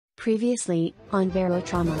Previously, on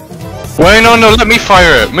Barotrauma. Wait, no, let me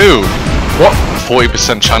fire it. Move. What?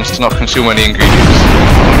 40% chance to not consume any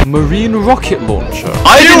ingredients. Marine rocket launcher.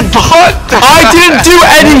 I didn't do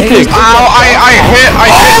anything! Ow, I hit.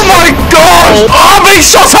 Oh my god! Oh, be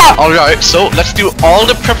shut up! Alright, so let's do all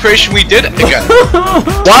the preparation we did again.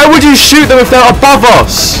 Why would you shoot them if they're above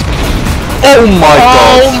us? Oh my god.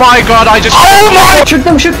 Oh my god, I just... Oh my...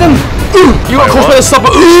 Shoot them! You got caught by a sub...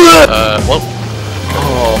 well...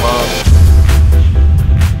 Oh man.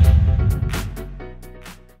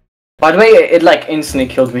 By the way, it like instantly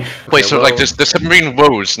killed me. Wait, so like the submarine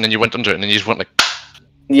rose and then you went under it and then you just went like...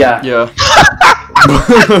 Yeah. Yeah.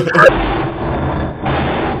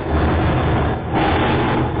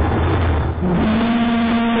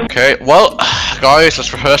 Okay, well, guys,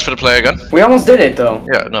 let's rehearse for the play again. We almost did it though.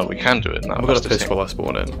 Yeah, no, we can do it now. I've got a piss while I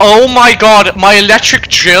spawn in. Oh my god, my electric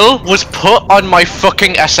drill was put on my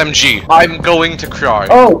fucking SMG. I'm going to cry.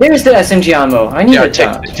 Oh, there's the SMG ammo. I need it.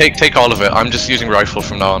 Take all of it. I'm just using rifle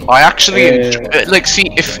from now on. I actually like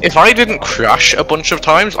see if I didn't crash a bunch of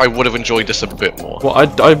times, I would have enjoyed this a bit more. Well,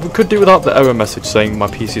 I could do without the error message saying my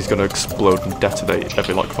PC is going to explode and detonate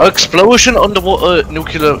every like 5 Explosion underwater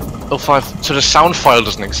nuclear 05. So the sound file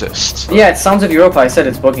doesn't exist. Yeah, it sounds like Europa. I said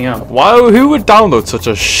it's bugging out. Wow, who would download such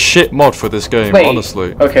a shit mod for this game? Wait,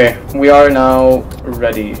 honestly. Okay, we are now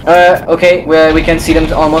ready. Okay, we can see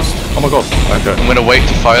them almost. Oh my god. Okay. I'm gonna wait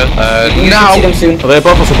to fire. You now. can see them soon. Are they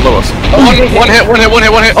above us or below us? One hit.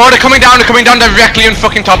 Oh, they're coming down directly on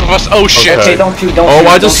fucking top of us. Oh shit. Okay, don't shoot. Oh,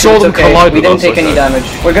 I just saw them collide with us. We didn't take any damage.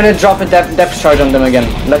 We're gonna drop a depth charge on them again.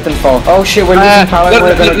 Let them fall. Oh shit, we're losing power.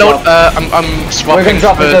 We're gonna drop. I'm swapping. We're gonna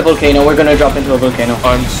drop into a volcano. We're gonna drop into a volcano.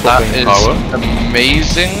 I'm swapping power.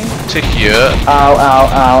 Amazing to hear.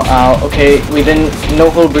 Ow. Okay, we didn't. No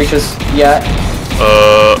hull breaches yet.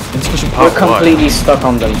 Insufficient power. We're completely stuck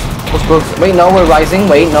on them. What's broken? Wait, no, we're rising.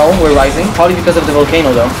 Wait, no, we're rising. Probably because of the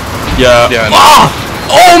volcano, though. Yeah. No. Ah!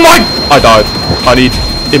 Oh my! I died. I need.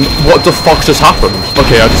 What the fuck just happened?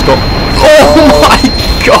 Okay, I just got. Oh my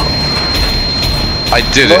god! I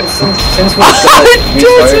did it. Since we're gonna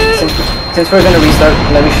restart, since we're gonna restart,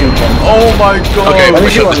 let me shoot them. Oh my god! Okay, let me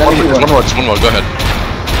shoot one more. Go ahead.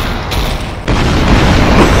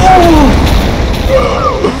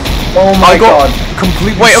 Oh my god!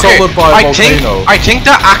 Completely solid by a volcano. I think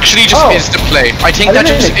that actually just is the play. I think that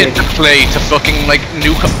just is the play to fucking like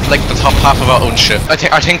nuke like the top half of our own ship. I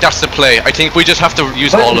think that's the play. I think we just have to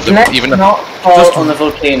use all of them, even not fall on the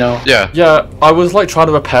volcano. Yeah. Yeah, I was like trying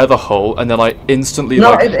to repair the hull, and then I instantly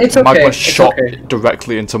it's okay. magma shot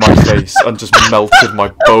directly into my face and just melted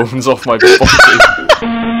my bones off my body.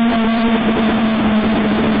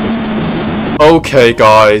 Okay,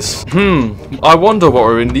 guys. I wonder what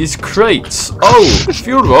are in these crates. Oh,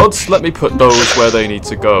 fuel rods. Let me put those where they need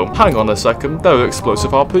to go. Hang on a second. There are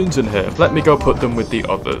explosive harpoons in here. Let me go put them with the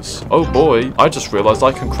others. Oh boy, I just realized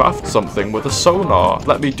I can craft something with a sonar.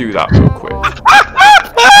 Let me do that real quick.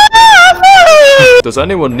 Does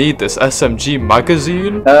anyone need this SMG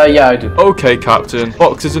magazine? Yeah, I do. Okay, Captain.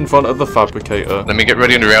 Boxes in front of the fabricator. Let me get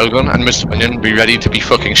ready on the railgun and Mr. Onion be ready to be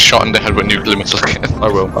fucking shot in the head with nuclear missiles again. I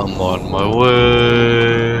will. I'm on my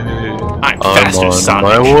way. I'm faster, Sonic.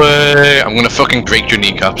 My way. I'm gonna fucking break your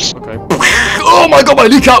kneecaps. Okay. Oh my god, my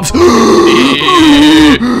kneecaps!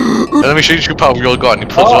 Let me show you two power real gun. He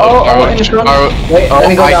pulls Wait, let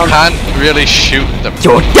me go down. I can't really shoot them.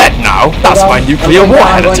 You're dead now. That's my nuclear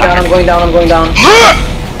warhead attack. I'm going down.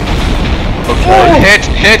 Okay.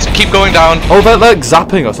 Hit, keep going down. Oh, they're like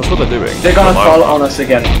zapping us. That's what they're doing. They're gonna fall on us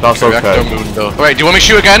again. That's okay. Alright, do you want me to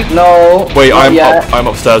shoot again? No. Wait, I'm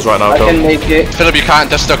upstairs right now. I can make it. Philip, you can't.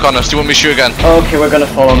 They're stuck on us. Do you want me to shoot again? Okay, we're gonna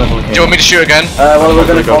fall on the volcano. Do you want me to shoot again? Well, we're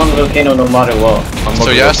gonna fall on the volcano no matter what.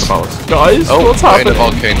 So yes. Guys, what's we're in happening? the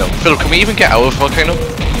volcano. Philip, can we even get out of the volcano?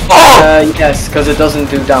 Yes, because it doesn't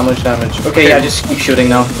do damage. Okay, yeah, just keep shooting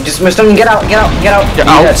now. Just Mr. Get out. Get out.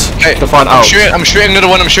 Okay, Define out. I'm shooting another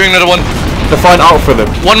one. Define out for them.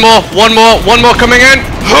 One more coming in.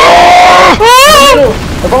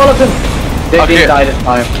 Of all of them, they didn't die this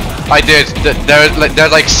time. I did. There are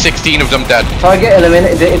like 16 of them dead. Target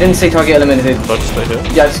eliminated. It didn't say target eliminated. Should I just stay here?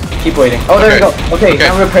 Yeah, just keep waiting. Oh, there we go. Okay,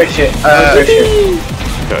 now repair shit. Okay.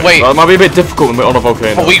 Wait. That might be a bit difficult when we're on a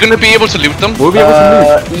volcano. Are we gonna be able to loot them? We'll be able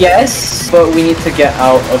to loot. Yes, but we need to get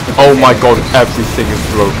out of the volcano. Oh my god, everything is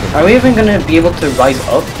broken. Are we even gonna be able to rise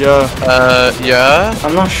up? Yeah. Yeah.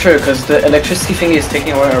 I'm not sure, because the electricity thing is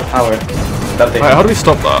taking away our power. Wait, how do we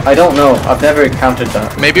stop that? I don't know. I've never encountered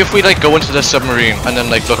that. Maybe if we like go into the submarine and then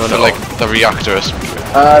like look for like the reactor or something.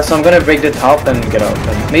 So I'm gonna break the top and get out.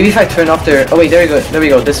 Then. Maybe if I turn off their. Oh wait, there we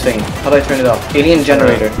go. This thing. How do I turn it off? Alien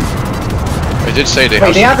generator. I did say they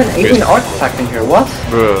Wait, have. they have an alien artifact in here. What?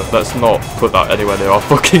 Bruh, let's not put that anywhere near our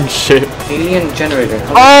fucking ship. Alien generator.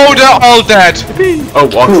 Oh, they're all dead. Oh,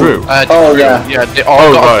 our crew. Oh, yeah. Yeah, they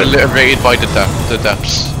all got right. obliterated by the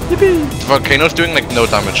depths. The volcano's doing like no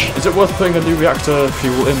damage. Is it worth putting a new reactor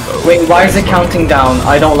fuel in though? Wait, why is it counting down?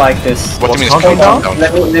 I don't like this. What do you mean it's counting counting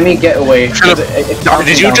down? down? Let me get away. Philip, It's counting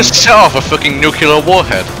did you down. just set off a fucking nuclear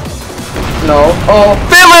warhead? No. Oh.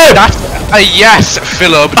 Philip! That's a yes,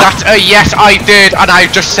 Philip. That's a yes, I did, and I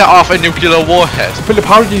just set off a nuclear warhead. Philip,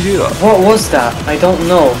 how did you do that? What was that? I don't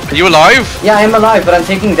know. Are you alive? Yeah, I'm alive, but I'm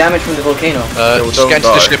taking damage from the volcano. Just don't get into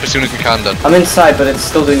the die. ship as soon as you can then. I'm inside, but it's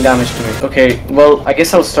still doing damage to me. Okay, well, I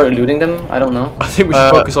guess I'll start looting them. I don't know. I think we should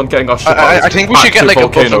focus on getting our ship I think we should get like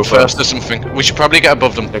above volcano them first or something. We should probably get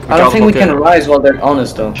above them. Yeah, I don't think we can volcano? rise while they're on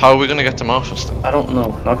us, though. How are we gonna get them off us then? I don't know.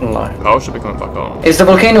 Not gonna lie. How should we come back on? Is the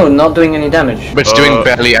volcano not doing any damage? But it's doing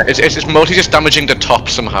barely. It's mostly just damaging the top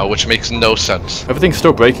somehow, which makes no sense. Everything's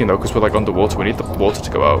still breaking though, because we're like underwater. We need the water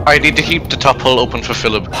to go out. I need to keep the top hull open for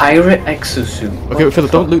Philip. Pirate exosuit. Okay, but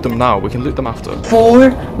Philip, don't loot them now. We can loot them after.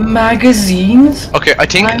 4 magazines? Okay, I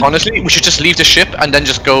think honestly we should just leave the ship and then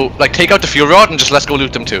just go like take out the fuel rod and just let's go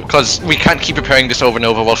loot them too. Because we can't keep repairing this over and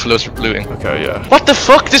over while Philip's looting. Okay, yeah. What the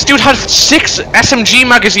fuck? This dude had 6 SMG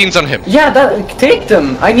magazines on him. Yeah, take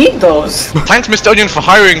them. I need those. Thanks, Mr. Onion, for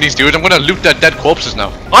hiring these dudes. I'm gonna loot their dead corpses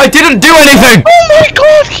now. I didn't do anything! Oh my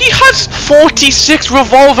god, he has 46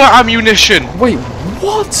 revolver ammunition. Wait,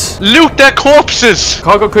 what? Loot their corpses.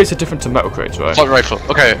 Cargo crates are different to metal crates, right? Assault rifle.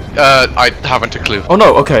 Okay, I haven't a clue. Oh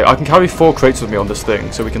no, okay, I can carry 4 crates with me on this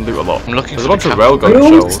thing, so we can loot a lot. I'm looking There's a for bunch the of railgun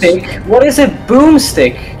shells. Boomstick? What is a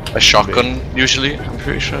boomstick? A shotgun, usually, I'm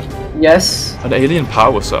pretty sure. Yes. An alien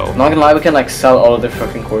power cell. Not gonna lie, we can like sell all of their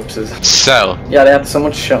fucking corpses. Sell. Yeah, they have so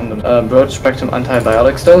much shit on them. Broad spectrum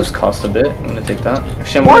antibiotics. Those cost a bit. I'm gonna take that.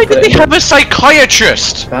 Actually, I'm Why gonna put did it they in- have a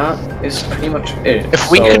psychiatrist? That is pretty much it. If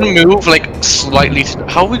we So, can move like slightly,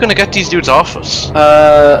 how are we gonna get these dudes off us?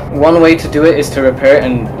 one way to do it is to repair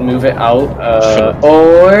and move it out,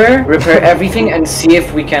 or repair everything and see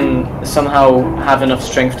if we can somehow have enough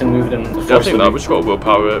strength to move them. Yeah, I think forcibly. that we just got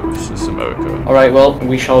willpower it. This is America. Alright, well,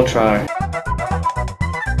 we shall try.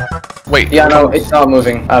 Wait. Yeah, no, it's not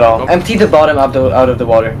moving at all. Empty the bottom out of the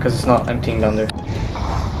water, because it's not emptying down there.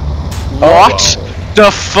 What the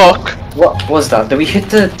fuck? What was that? Did we hit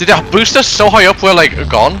the... Did that boost us so high up we're like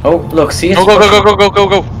gone? Oh, look, see? It's Go, go, go, go, go, go,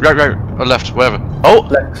 go, go. Right, right. Or left, wherever. Oh!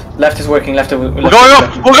 Left is working, left is We're going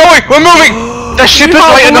up! We're going! We're moving! The ship is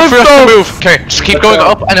light enough for us to move! Okay, just keep going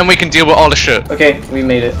up and then we can deal with all the shit. Okay, we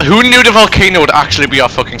made it. Who knew the volcano would actually be our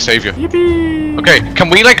fucking savior? Yippee! Okay, can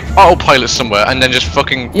we like autopilot somewhere and then just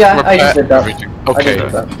fucking Yeah, I repair just did that. everything? I just Okay.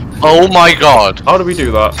 did that. Oh my god. How do we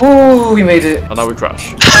do that? Ooh, we made it. And now we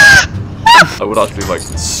crash. I would actually like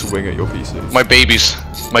swing at your pieces. My babies.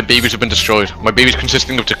 My babies have been destroyed. My babies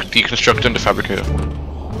consisting of the deconstructor and the fabricator.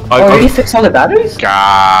 Oh, did you fix all the batteries?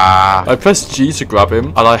 Gah. I pressed G to grab him,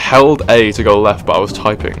 and I held A to go left, but I was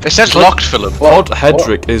typing. It says locked, Philip. Pod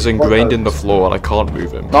Hedrick is ingrained in the floor, and I can't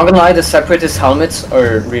move him. Not gonna lie, the separatist helmets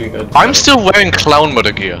are really good. I'm still wearing clown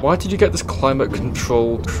mother gear. Why did you get this climate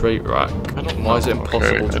control crate rack? Why is it impossible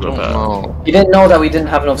Okay, to I don't repair? know. You didn't know that we didn't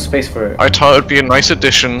have enough space for it. I thought it'd be a nice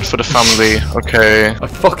addition for the family. Okay. I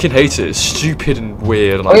fucking hate it. It's stupid and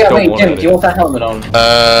weird, and Oh I yeah, don't wait, want Jim, it. do you want that helmet on?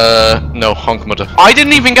 No, honk mother. I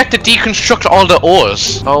didn't even get to deconstruct all the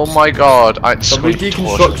ores. Oh my god. Can we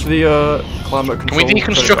deconstruct the climate control? Can we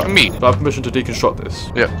deconstruct crate rack? me? Do I have permission to deconstruct this?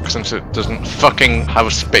 Yeah, since it doesn't fucking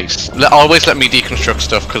have space. Always let me deconstruct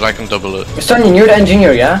stuff because I can double it. Mr. Onion, you're the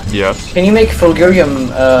engineer, yeah? Yes. Can you make fulgurium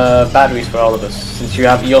batteries for all of us? Since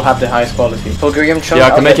you'll have the highest quality. Fulgurium chunk? Yeah, I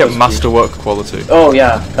can I'll make get it those masterwork quality. for you. Oh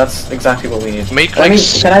yeah, that's exactly what we need. Make Can like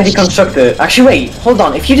I deconstruct it? Actually wait, hold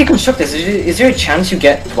on. If you deconstruct this, is there a chance you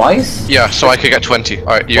get twice? Yeah, so I could get 20.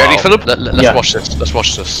 Alright, you Wow. ready, Philip? Let's Yeah. watch this. Let's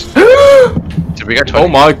watch this. Did we get 20? Oh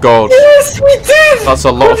my god. Yes, we did! That's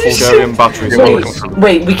a lot of Holy Bulgarian shit. batteries.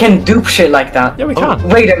 Wait, we can dupe shit like that. Yeah, we can.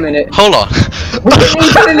 Wait a minute. Hold on. We can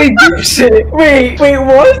infinitely dupe shit. Wait,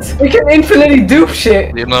 what? We can infinitely dupe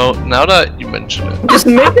shit. You know, now that you mention it. Just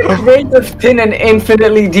make a crate of tin and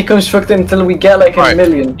infinitely deconstruct it until we get like a Alright,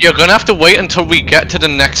 million. you're gonna have to wait until we get to the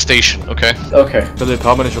next station, okay? Okay. Philip,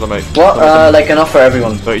 how many should I make? What? Like enough for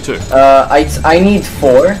everyone. 32. I need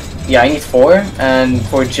 4. Yeah, I need 4. And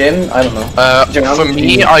for Jim, I don't know. Jim, how For many do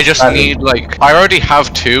me, you need? I just need like, I already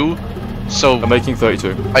have 2, so I'm making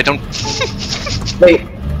 32. I don't. Wait.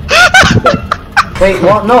 Wait,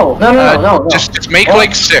 what? No. No. Just make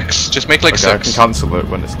like 6. Just make like 6. I can cancel it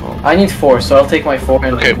when it's not. I need 4, so I'll take my 4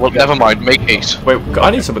 and... Okay, well, never mind. Make 8. Wait,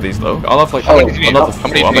 I need some of these though. I'll have like How many do you need? another How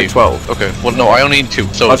many 4. I'll do you make need? 12. Okay, well, no, I only need 2.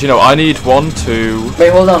 So Actually, no, I need 1, 2.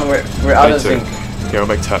 Wait, hold on. We're out of 2. zinc. Yeah, we'll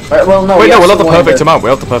make 10. Right, well, no. Wait, no, we'll have the one perfect that- amount.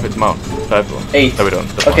 We'll have the perfect amount for everyone. 8. No, we don't.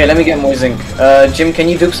 That's Okay, fine. let me get more zinc. Jim, can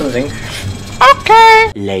you dupe some zinc?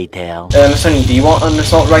 okay. Later. Sonny, do you want an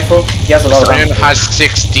assault rifle? He has a lot of Zion ammo. has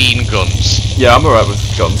 16 guns. Yeah, I'm alright with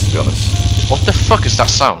guns, to be honest. What the fuck is that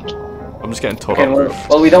sound? I'm just getting told Okay, off.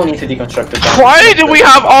 well, we don't need to deconstruct it. Why do we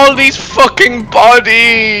have all these fucking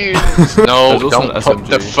bodies? No, There's also don't an put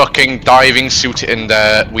the SMG. fucking diving suit in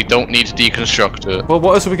there. We don't need to deconstruct it. Well,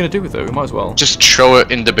 what else are we going to do with it? We might as well. Just throw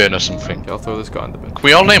it in the bin or something. Okay, I'll throw this guy in the bin. Can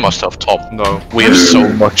we all name our stuff Top? No. We have so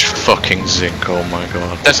much fucking zinc, oh my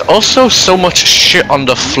god. There's also so much shit on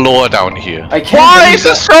the floor down here. I can't Why believe is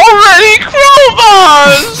there that- so many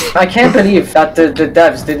crowbars? I can't believe that the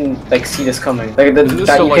devs didn't like see this coming. Like Is this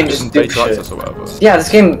that still you like can just in do beta shit. access or whatever? Yeah, this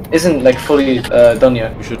game isn't like fully done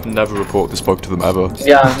yet. We should never report this bug to them ever.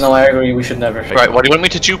 Yeah, no, I agree. We should never. Right, what do you want me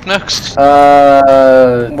to dupe next?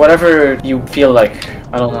 Whatever you feel like.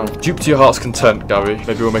 I don't know. Dupe to your heart's content, Gary.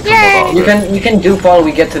 Maybe we'll make a mod out of it. You can dupe while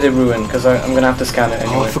we get to the ruin, because I'm gonna have to scan it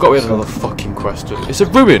anyway. Oh, I forgot we had another fucking question. It's a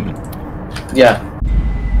ruin! Yeah.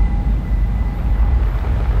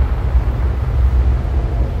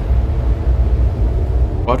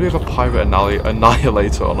 Why do we have a pirate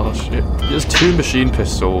annihilator on our ship? He has 2 machine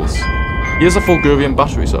pistols. He has a Fulgurian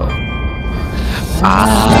battery cell.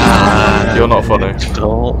 You're not funny.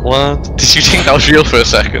 Don't want. Did you think that was real for a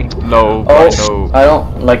second? No, Oh, no. I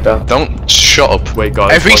don't like that. Don't shut up. Wait,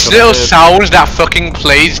 guys. Every like little I'm sound that fucking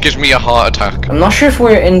plays gives me a heart attack. I'm not sure if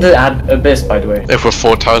we're in the abyss, by the way. If we're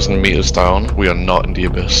 4,000 meters down, we are not in the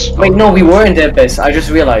abyss. Wait, no, we were in the abyss. I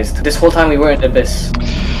just realized. This whole time we were in the abyss.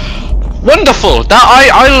 Wonderful! That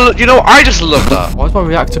I just love that. Why is my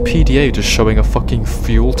reactor PDA just showing a fucking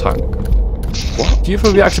fuel tank? What? Do you have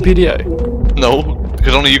a reactor PDA? No,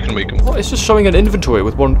 because only you can make them. What? It's just showing an inventory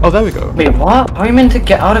with one. Oh, there we go. Wait, what? How are we meant to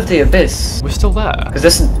get out of the abyss? We're still there. Because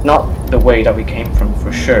this is not the way that we came from,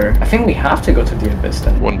 for sure. I think we have to go to the abyss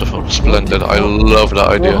then. Wonderful, splendid. I love that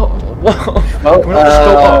idea. What? Well, Can we not just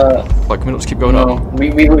go up? Like, can we not just keep going no, up?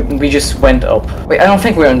 we just went up. Wait, I don't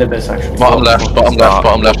think we're in the abyss actually. Bottom left, bottom left,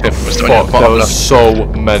 bottom left. Here, Mr. Onion, Fuck, there bottom was left. so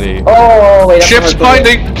many. Oh, wait. that's Chips not harpoon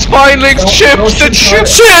whale. binding! Spinelings! Chips! The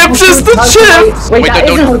chips! Chips is the chips! Wait, Wait, that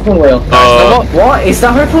don't- is a harpoon whale. What? Is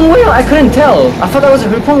that harpoon whale? I couldn't tell. I thought that was a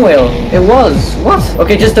harpoon whale. It was. What?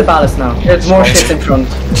 Okay, just the ballast now. There's more ships in front.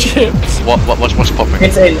 Chips. What's popping?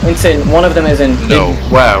 It's in. One of them is in. No.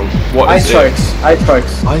 Wow. What Ice is sharks. it? Ice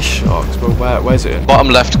sharks. Ice sharks? Well, where's it in? Bottom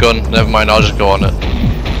left gun. Never mind, I'll just go on it.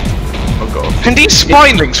 Oh god. Can these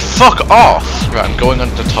spinelings fuck off? Right, I'm going on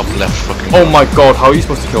the top left fucking. Oh my god, how are you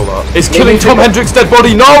supposed to kill that? It's Maybe killing if Tom it- Hendrick's dead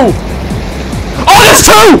body, no! Oh, there's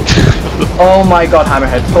 2! Oh my god,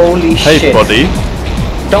 Hammerhead. Holy Hey, shit. buddy.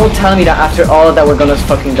 Don't tell me that after all of that we're gonna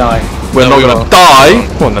fucking die. We're No, not we gonna won't. die.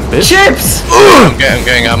 Come on then, bitch. Chips! I'm getting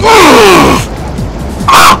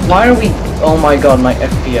Why are we... Oh my god, my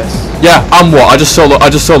FPS. Yeah, and what? I just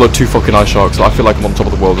soloed 2 fucking ice sharks. I feel like I'm on top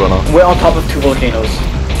of the world right now. We're on top of 2 volcanoes.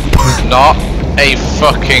 not a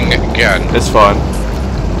fucking gun. It's fine.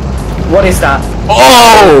 What is that?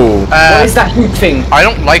 Oh! What is that huge thing? I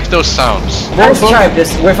don't like those sounds. Let's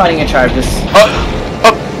Charybdis. We're fighting a Charybdis.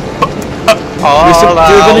 All we say- do we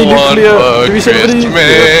have any I want nuclear- for do we say any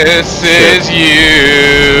Christmas is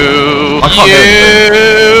you. I can't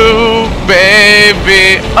You,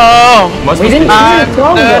 baby. Oh. Am I supposed We to didn't be- hear the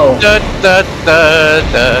song though.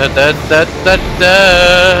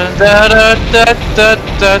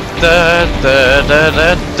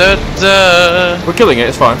 We're killing it,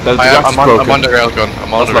 it's fine. The reactor's broken. I'm on the railgun.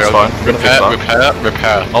 I'm on the That's railgun. fine. We're gonna fix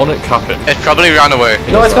Repair. On it, cap it. It probably ran away.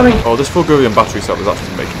 No, it's coming. Oh, this Fulgurian battery cell is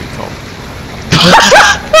actually making me calm.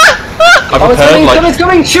 I've Oh, it's repaired, coming, like, it's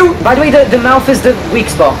coming, shoot! By the way, the mouth is the weak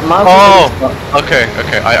spot. Mouth Oh. is the weak spot.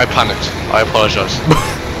 Okay. I panicked. I apologize.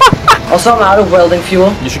 Also, I'm out of welding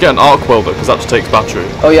fuel. you should get an arc welder, because that just takes battery.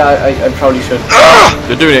 Oh yeah, I probably should.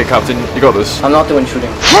 You're doing it, Captain. You got this. I'm not doing shooting.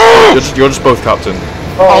 You're just both Captain.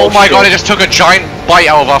 Oh my shit. god, it just took a giant bite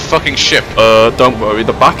out of our fucking ship. Don't worry,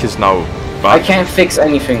 the back is now I can't fix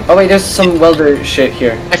anything. Oh wait, there's some welder shit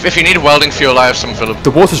here. If you need welding fuel, I have some, Philip.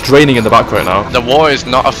 The water's draining in the back right now. The war is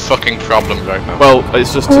not a fucking problem right now. Well,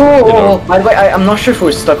 it's just, you know. By the way, I'm not sure if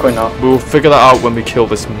we're stuck or not. We'll figure that out when we kill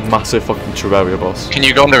this massive fucking Terraria boss. Can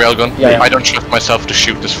you go on the railgun? Yeah. I don't trust myself to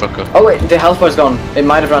shoot this fucker. Oh wait, the health bar's gone. It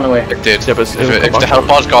might have run away. It did. Yeah, but if the health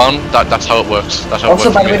bar's gone, that's how it works. That's how Also,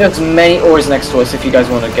 it works. by the way, there's many ores next to us if you guys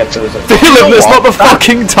want to get those. Philip, there's not the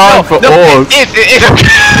fucking time for ores.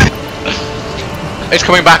 It's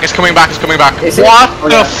coming back, it's coming back, it's coming back. Is it? What Oh,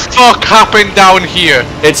 the yeah. fuck happened down here?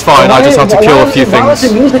 It's fine, I just have to kill a few Why was the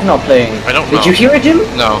things. music not playing? I don't know. Did you hear it, Jim?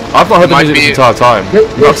 No. I've not heard the Might music be- this entire time. You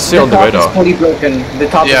have to see it on the top radar. is fully broken. The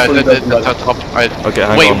top Yeah, is fully broken. the top. Okay,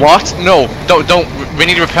 hang Wait, on. what? No, don't. We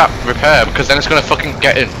need to repair because then it's gonna fucking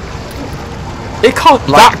get in. It can't,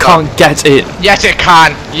 that can't get in. Yes, it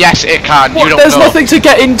can. Yes, it can. You don't There's know. nothing to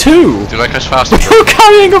get into. Do you like us faster? You're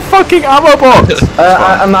carrying a fucking ammo box.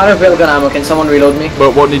 I'm out of railgun ammo. Can someone reload me?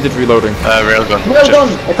 But what needed reloading? Railgun. Railgun!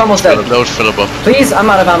 It's almost dead. Load Philip up. Please, I'm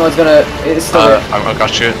out of ammo. It's still there. I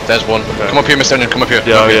got you. There's one. Come up here, Mr. Onion. Come up here.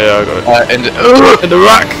 Yeah, Come up here. yeah, I got it. In the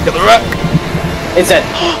rack. Get the rack. It's dead.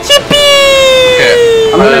 Okay.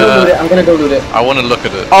 I'm gonna go loot it. I'm gonna go loot it. I want to look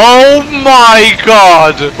at it. Oh my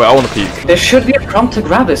god! Wait, I want to peek. There should be a prompt to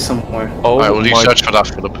grab it somewhere. Oh Alright, will you my search for that,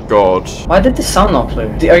 Philip? god. Why did the sound not play?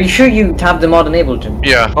 Are you sure you have the mod enabled, Jim?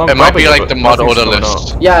 Yeah, I'm it might be grabbing like it, the but mod nothing's order going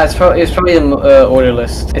list. up. Yeah, it's probably the order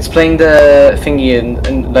list. It's playing the thingy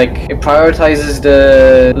and like it prioritizes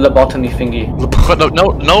the lobotomy thingy. But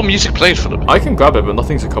no music played, Philip. I can grab it, but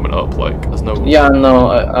nothing's coming up. Like, there's no. Yeah, no,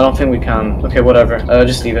 I don't think we can. Okay, whatever.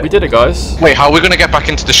 Just leave We it. did it, guys. Wait, how are we gonna get back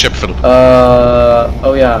into the ship, Philip?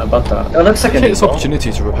 Oh yeah, about that. It looks like Take this a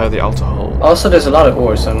opportunity to repair the outer hull. Also, there's a lot of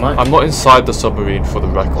ores, so mine. I'm not inside the submarine for the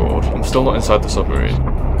record. I'm still not inside the submarine.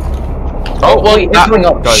 Oh, well, Wait, it's going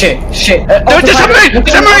up. guys. Shit. No, it's a submarine!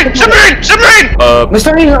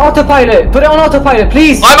 Mr. Ian, autopilot! Put it on autopilot,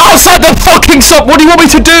 please! I'm outside the fucking sub. What do you want me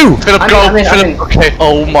to do? Philip, I'm go! in. Philip, okay.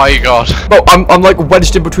 Oh my god. No, I'm like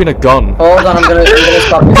wedged in between a gun. Hold on, I'm gonna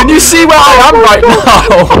stop. Can you see where I am right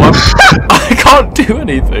now? I can't do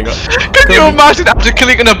anything. Can you imagine after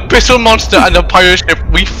killing an abyssal monster and a pirate ship,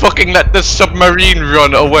 we fucking let the submarine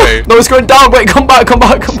run away? No, it's going down. Wait, come back. Put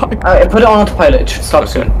it on autopilot. It should stop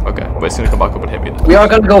Okay, soon. okay. But it's gonna come back up and hit me then. We are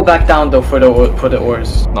gonna go back down though for the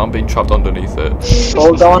ores. Now I'm being trapped underneath it.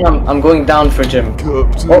 Hold on, I'm going down for Jim.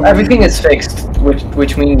 Well, everything is fixed,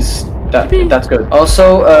 which means that's good.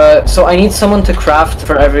 Also, so I need someone to craft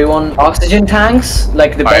for everyone oxygen tanks,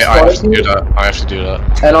 like the best I have to quality, do that. I have to do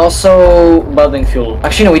that. and also welding fuel.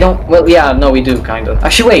 Actually, no, we don't. Well, yeah, no, we do kinda.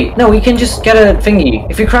 Actually, wait, no, we can just get a thingy.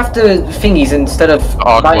 If we craft the thingies instead of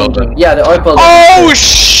Arc buying welder. them, yeah, the arc welder. Oh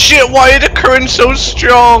shit! Why are the currents so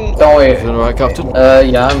strong? Don't worry. Is it alright, Captain?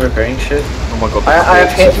 Yeah, I'm repairing shit. Oh my god. I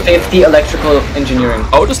have hit 50 electrical engineering.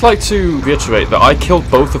 I would just like to reiterate that I killed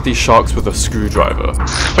both of these sharks with a screwdriver.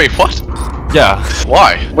 Wait, what? Yeah,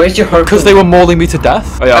 Why? Where's your harpoon? because they were mauling me to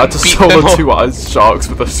death. Oh, yeah, I had to beat solo them all. 2 eyes sharks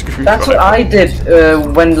with a screwdriver. That's what I did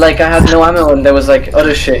when like I had no ammo and there was like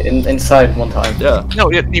other shit inside one time. Yeah.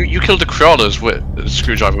 No, you killed the crawlers with a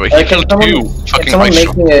screwdriver. But he Can killed two can fucking someone ice make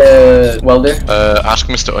sharks. me a welder? Ask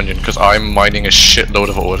Mr. Onion, because I'm mining a shitload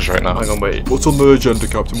of orders right now. Hang on, wait. What's on the agenda,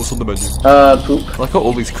 Captain? What's on the menu? Poop. I like how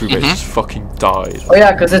all these crew bases fucking died. Oh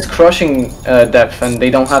yeah, because it's crushing depth and they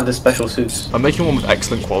don't have the special suits. I'm making one with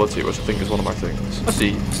excellent quality, which I think is one of my things. Let's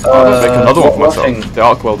see. I'm gonna make another one for what myself. thing? The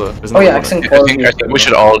arc welder. Isn't Oh there yeah, one? excellent I quality. think we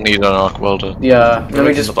should all need an arc welder. Yeah, I'm let gonna me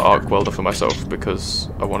make just. another arc welder for myself because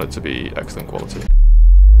I want it to be excellent quality.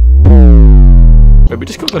 Maybe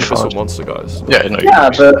just killed an abyssal monster, guys. Yeah, no. Yeah,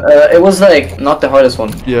 but it was like not the hardest one.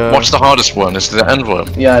 Yeah. What's the hardest one? Is the end one?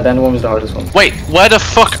 Yeah, the end one was the hardest one. Wait, where the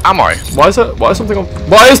fuck am I? Why is it? Why is something on?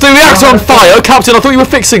 Why is the reactor on fire, Captain? I thought you were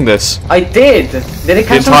fixing this. I did. Did it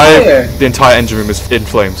catch on The entire engine room is in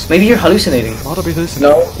flames. Maybe you're hallucinating. Why'd I be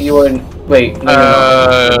hallucinating? No, you were. Wait.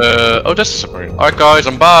 No. Oh, that's a submarine. Alright, guys,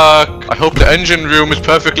 I'm back. I hope the engine room is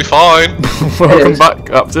perfectly fine. Welcome back,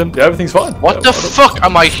 Captain. Yeah, everything's fine. What Yeah, the fuck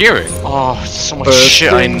am I hearing? Oh, so much First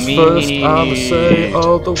shit I things need. first, I'ma say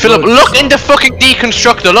all the Philip, words. look in the fucking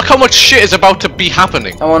deconstructor. Look how much shit is about to be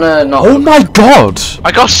happening. I wanna not. Oh my god!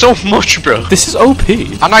 I got so much, bro. This is OP.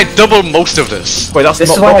 And I double most of this. Wait, that's This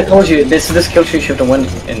not. is why I bubble. told you. This is the skill tree you should have went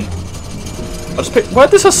in. I just picked.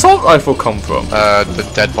 Where'd this assault rifle come from? The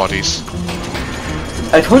dead bodies.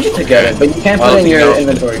 I told you to get it, but you can't put it in your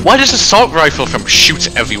inventory. Why does assault rifle from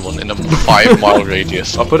shoot everyone in a 5-mile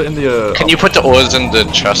radius? I'll put it in the. Can you put the ores in the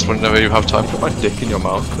chest whenever you have time? put my dick in your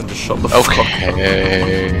mouth and just shut the fuck up?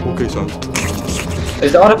 Okay. Okay, son.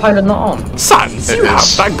 Is the autopilot not on? Sans, you have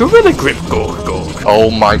that gorilla grip, Gorg. Oh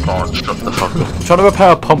my god, shut the fuck up. Trying to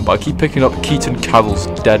repair a pump, I keep picking up Keaton Carroll's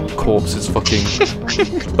dead corpse's fucking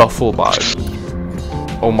duffel bag.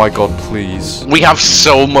 Oh my god, please. We have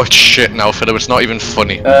so much shit now, Philip, it's not even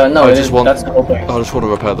funny. No, I just want that's the whole point. I just want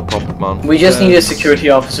to repair the pump, man. We just need a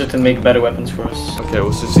security officer to make better weapons for us. Okay,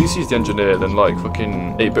 well, so CC's the engineer, then like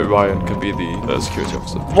fucking 8-bit Ryan can be the security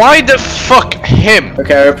officer. Why the fuck him?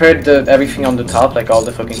 Okay, I repaired everything on the top, like all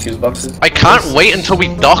the fucking fuse boxes. I can't wait until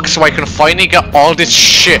we dock so I can finally get all this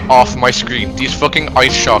shit off my screen. These fucking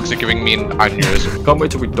ice sharks are giving me an aneurysm. Can't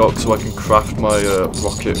wait till we dock so I can craft my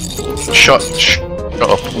rocket. Shut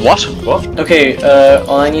up. What? Okay,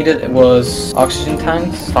 all I needed was oxygen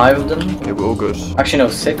tanks, 5 of them. Okay, we're all good. Actually, no,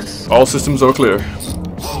 6. All systems are clear.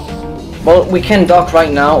 Well, we can dock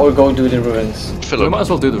right now or go do the ruins. We might as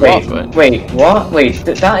well do the Wait, ruins, right? wait, what? Wait,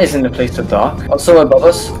 that isn't the place to dock. Also above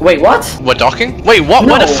us. Wait, what? We're docking? Wait, what?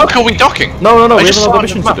 No. Where the fuck are we docking? No, we have just saw another it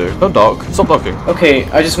mission on to the do. Don't dock. Stop docking. Okay,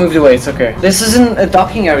 I just moved away, it's okay. This isn't a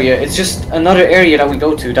docking area, it's just another area that we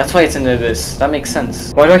go to. That's why it's in the abyss. That makes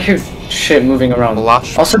sense. Why do I hear shit moving around?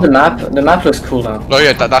 Flash. Also the map looks cool now. Oh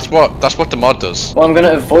yeah, that's what the mod does. Well, I'm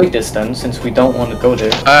gonna avoid this then, since we don't want to go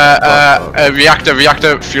there.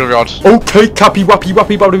 Reactor fuel rod. Okay, cappy wappy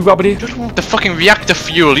wappy wappy wappy. The fucking reactor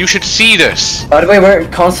fuel, you should see this. By the way, we're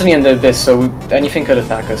constantly in the abyss, so anything could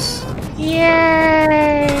attack us.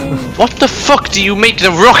 What the fuck do you make the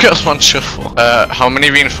rocket launcher for? How many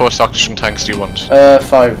reinforced oxygen tanks do you want?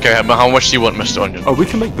 5. Okay, but how much do you want, Mr. Onion? Oh, we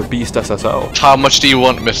can make the Beast SSL. How much do you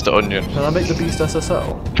want, Mr. Onion? Can I make the Beast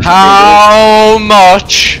SSL? How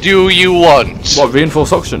much do you want? What,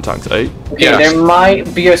 reinforced oxygen tanks? 8? Okay, Yes. there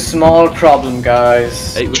might be a small problem,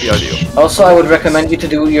 guys. 8 would be ideal. Also, I would recommend you to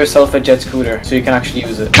do yourself a jet scooter, so you can actually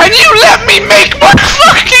use it. Can you let me make my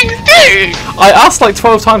fucking thing? I asked like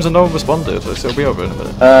 12 times and no one responded, so it'll be over in a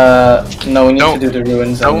minute. No, we need Don't- to do the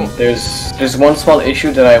ruins, don't- and there's one small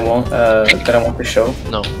issue that I want to show.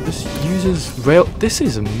 No. This uses rail. This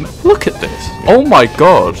is. Look at this. Oh my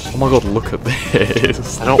god. Oh my god, look at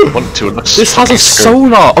this. I don't want to. It looks This has fucking a scary.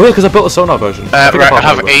 sonar. Oh yeah, because I built a sonar version. Right, I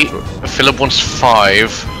have found 8. it. Philip wants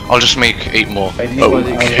 5. I'll just make 8 more. I think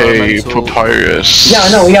Okay, environmental- papyrus. Yeah,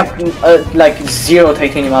 no, we have like 0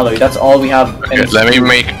 titanium alloy. That's all we have. Okay, let me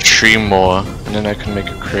make 3 more, and then I can make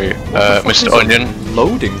a crate. Mr. Onion,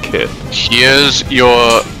 Loading kit. here's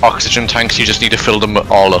your oxygen tanks. You just need to fill them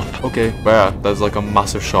all up. Okay, where? There's like a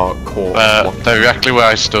massive shark core. Directly where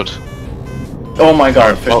I stood. Oh my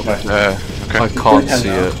god. Oh, fish fry. I okay. can't see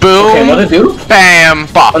it. Boom! Okay, another dude? Bam!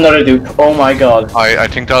 Bop! Another dude. Oh my god. I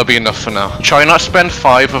think that'll be enough for now. Try not spend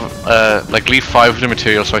 5 of like leave 5 of the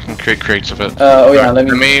material so I can create crates of it. Oh yeah, let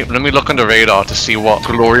Let me look on the radar to see what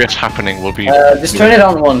glorious happening will be. just turn it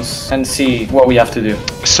on once and see what we have to do.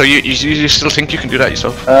 So you still think you can do that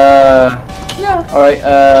yourself? Yeah. Alright,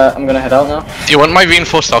 I'm gonna head out now. Do you want my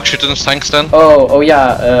reinforced oxygen tanks then? Oh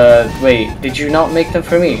yeah, wait, did you not make them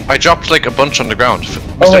for me? I dropped like a bunch on the ground.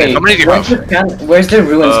 Oh wait, How many do you have? Where's the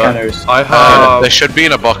ruin scanners? I have. They should be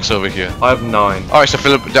in a box over here. I have 9. Alright, so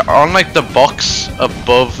Philip, they're on like the box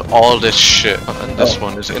above all this shit. And this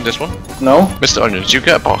one, is it in this one? No? Mr. Onion, did you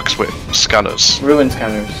get a box with scanners? Ruin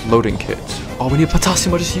scanners. Loading kit. Oh, we need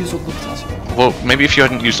potassium. I just used all the potassium. Well, maybe if you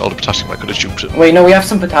hadn't used all the potassium, I could have duped it. Wait, no, we have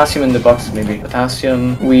some potassium in the box, maybe.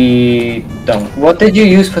 Potassium, we don't. What did you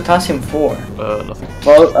use potassium for? Nothing.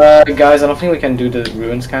 Well, guys, I don't think we can do the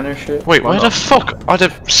ruin scanner shit. Wait, why Why the not? fuck are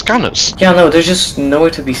there scanners? Yeah, no, there's just nowhere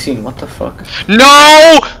to be seen. What the fuck?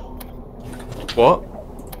 No! What?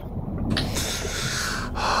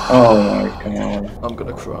 Oh my god. I'm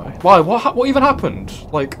gonna cry. Why? What even happened?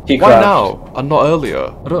 Like, He why crashed. now and not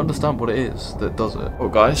earlier? I don't understand what it is that does it. Oh,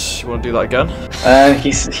 guys, you want to do that again? And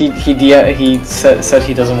he said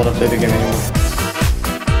he doesn't want to play the game anymore.